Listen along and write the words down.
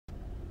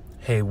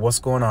Hey, what's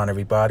going on,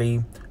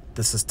 everybody?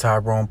 This is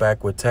Tyrone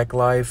back with Tech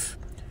Life.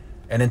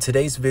 And in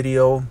today's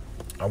video,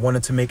 I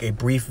wanted to make a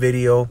brief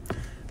video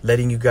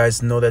letting you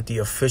guys know that the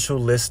official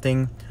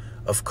listing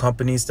of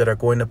companies that are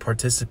going to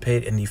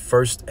participate in the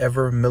first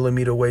ever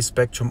millimeter wave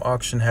spectrum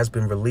auction has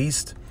been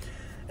released.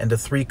 And the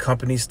three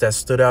companies that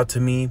stood out to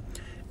me,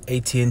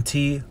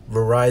 At&T,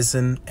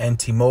 Verizon, and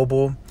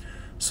T-Mobile.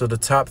 So the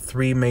top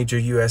three major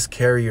US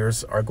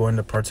carriers are going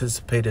to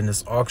participate in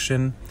this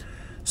auction.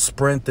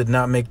 Sprint did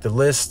not make the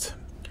list.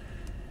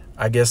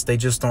 I guess they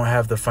just don't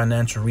have the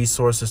financial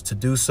resources to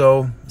do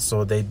so.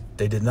 So they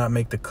did not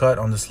make the cut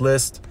on this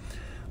list.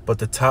 But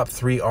the top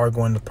three are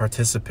going to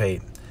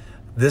participate.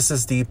 This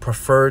is the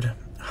preferred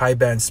high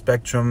band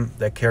spectrum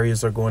that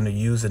carriers are going to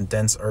use in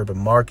dense urban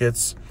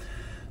markets.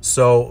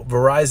 So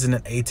Verizon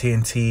and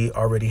At&T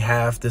already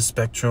have this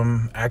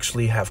spectrum,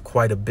 actually have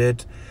quite a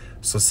bit.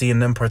 So seeing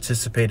them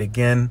participate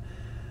again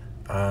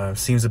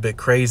seems a bit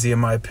crazy in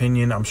my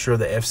opinion. I'm sure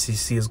the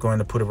FCC is going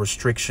to put a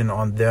restriction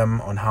on them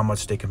on how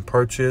much they can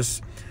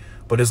purchase.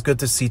 But it's good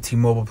to see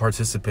T-Mobile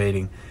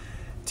participating.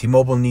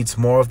 T-Mobile needs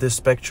more of this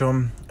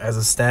spectrum. As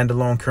a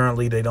standalone,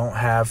 currently they don't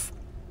have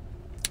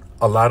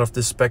a lot of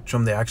this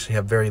spectrum. They actually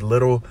have very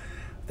little.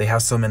 They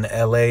have some in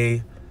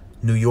LA,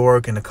 New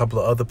York, and a couple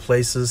of other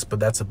places, but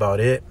that's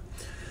about it.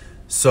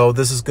 So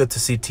this is good to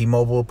see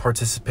T-Mobile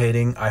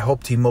participating. I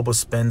hope T-Mobile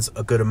spends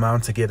a good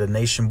amount to get a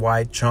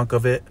nationwide chunk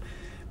of it.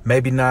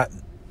 Maybe not,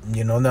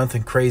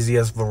 nothing crazy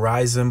as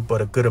Verizon,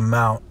 but a good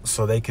amount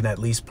so they can at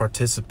least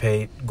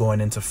participate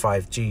going into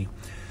 5G.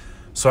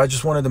 So I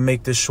just wanted to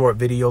make this short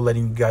video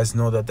letting you guys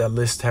know that that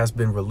list has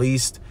been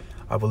released.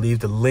 I will leave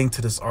the link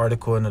to this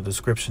article in the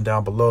description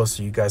down below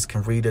so you guys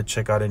can read it.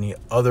 Check out any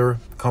other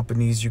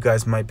companies you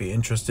guys might be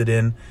interested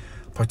in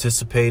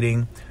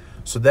participating.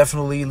 So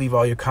definitely leave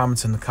all your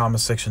comments in the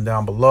comment section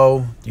down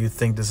below. Do you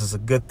think this is a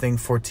good thing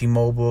for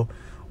T-Mobile,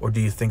 or do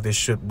you think they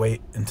should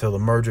wait until the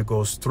merger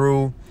goes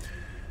through?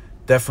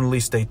 Definitely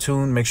stay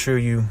tuned. Make sure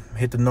you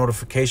hit the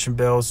notification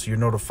bell so you're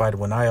notified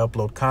when I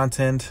upload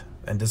content.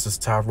 And this is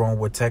Tyrone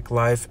with Tech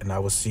Life, and I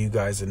will see you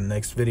guys in the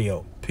next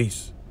video.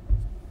 Peace.